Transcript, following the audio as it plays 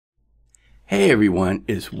Hey everyone,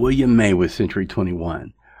 it's William May with Century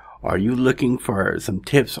 21. Are you looking for some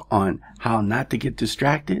tips on how not to get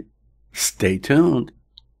distracted? Stay tuned.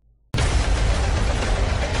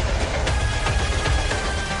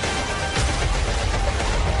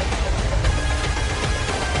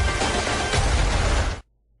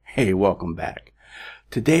 Hey, welcome back.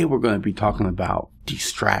 Today we're going to be talking about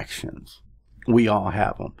distractions. We all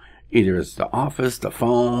have them. Either it's the office, the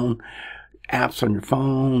phone, apps on your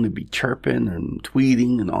phone, to be chirping and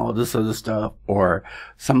tweeting and all this other stuff, or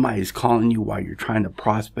somebody's calling you while you're trying to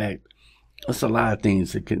prospect. There's a lot of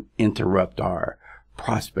things that can interrupt our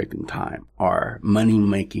prospecting time, our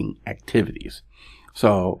money-making activities.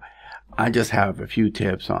 So I just have a few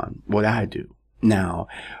tips on what I do. Now,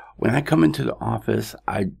 when I come into the office,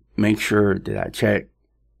 I make sure that I check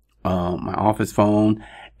my office phone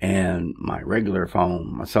and my regular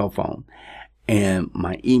phone, my cell phone, and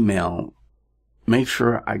my email. Make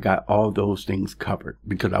sure I got all those things covered,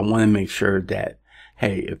 because I want to make sure that,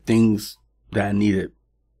 hey, if things that I need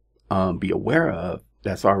to be aware of,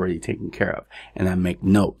 that's already taken care of. And I make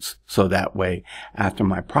notes, so that way after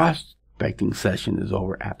my prospecting session is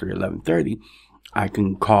over after 11:30, I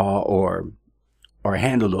can call or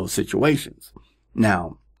handle those situations.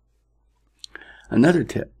 Now, another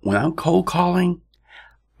tip, when I'm cold calling,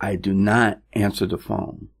 I do not answer the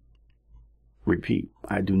phone. Repeat,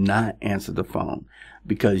 I do not answer the phone,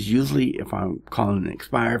 because usually if I'm calling an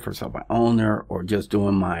expired for my owner or just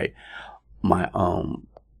doing my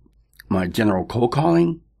general cold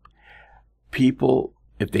calling, people,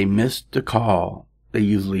 if they miss the call, they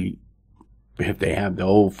usually, if they have the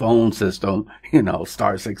old phone system,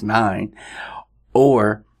 *69,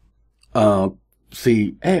 or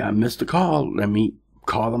see, hey, I missed the call, let me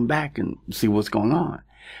call them back and see what's going on.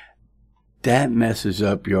 That messes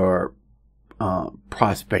up your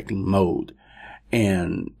prospecting mode.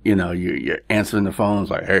 And you're answering the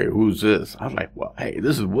phones like, hey, who's this? I was like, well, hey,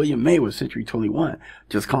 this is William May with Century 21,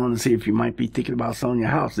 just calling to see if you might be thinking about selling your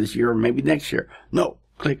house this year or maybe next year. No,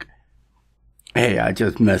 click. Hey, I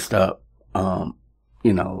just messed up some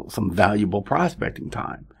valuable prospecting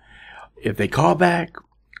time. If they call back,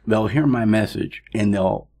 they'll hear my message and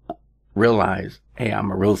they'll realize, hey,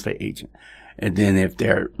 I'm a real estate agent. And then if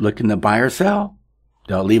they're looking to buy or sell,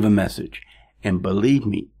 they'll leave a message. And believe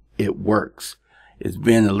me, it works. It's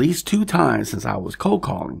been at least 2 times since I was cold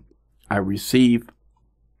calling. I received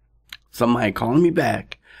somebody calling me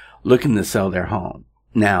back looking to sell their home.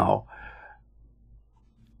 Now,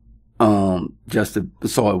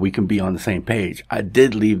 so we can be on the same page, I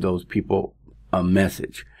did leave those people a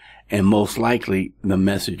message. And most likely the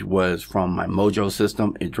message was from my Mojo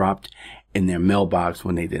system. It dropped in their mailbox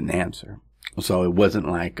when they didn't answer. So it wasn't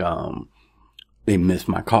like they missed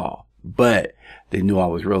my call, but they knew I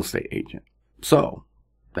was a real estate agent. So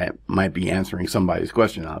that might be answering somebody's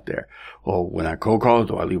question out there. Well, when I cold call,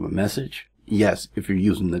 do I leave a message? Yes, if you're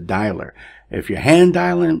using the dialer. If you're hand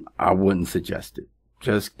dialing, I wouldn't suggest it.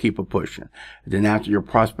 Just keep it pushing. Then after your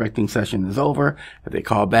prospecting session is over, if they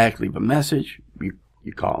call back, leave a message, you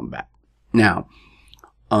call them back. Now,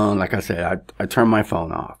 like I said, I turn my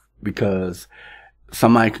phone off, because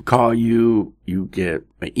somebody could call you, you get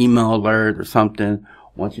an email alert or something.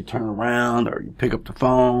 Once you turn around or you pick up the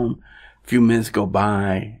phone, a few minutes go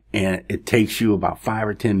by, and it takes you about 5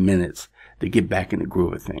 or 10 minutes to get back in the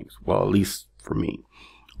groove of things. Well, at least for me.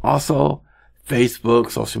 Also,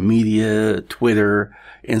 Facebook, social media, Twitter,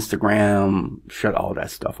 Instagram, shut all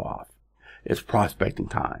that stuff off. It's prospecting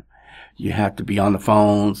time. You have to be on the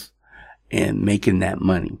phones and making that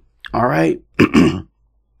money. All right.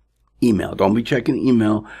 Email. Don't be checking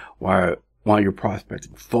email while you're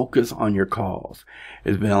prospecting. Focus on your calls.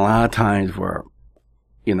 There's been a lot of times where,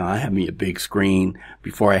 I had me a big screen.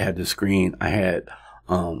 Before I had the screen, I had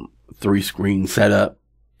 3 screens set up,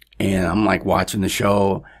 and I'm like watching the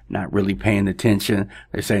show, not really paying attention.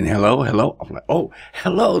 They're saying hello, hello. I'm like, oh,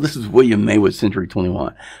 hello. This is William May with Century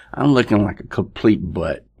 21. I'm looking like a complete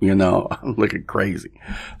butt. I'm looking crazy.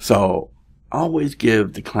 So always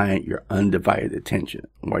give the client your undivided attention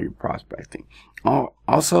while you're prospecting.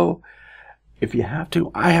 Also, if you have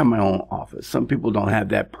to, I have my own office. Some people don't have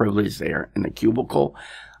that privilege there in the cubicle.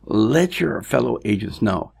 Let your fellow agents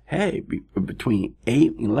know, hey, between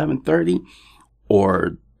 8 and 11:30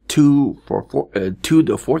 or 2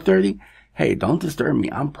 to 4:30, hey, don't disturb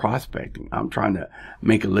me. I'm prospecting. I'm trying to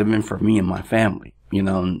make a living for me and my family.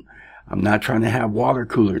 I'm not trying to have water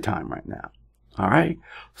cooler time right now. All right.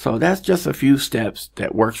 So that's just a few steps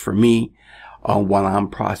that works for me while I'm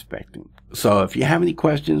prospecting. So if you have any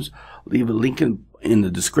questions, leave a link in the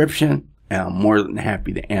description, and I'm more than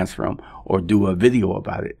happy to answer them or do a video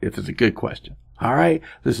about it if it's a good question. All right.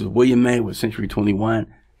 This is William May with Century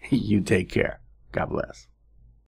 21. You take care. God bless.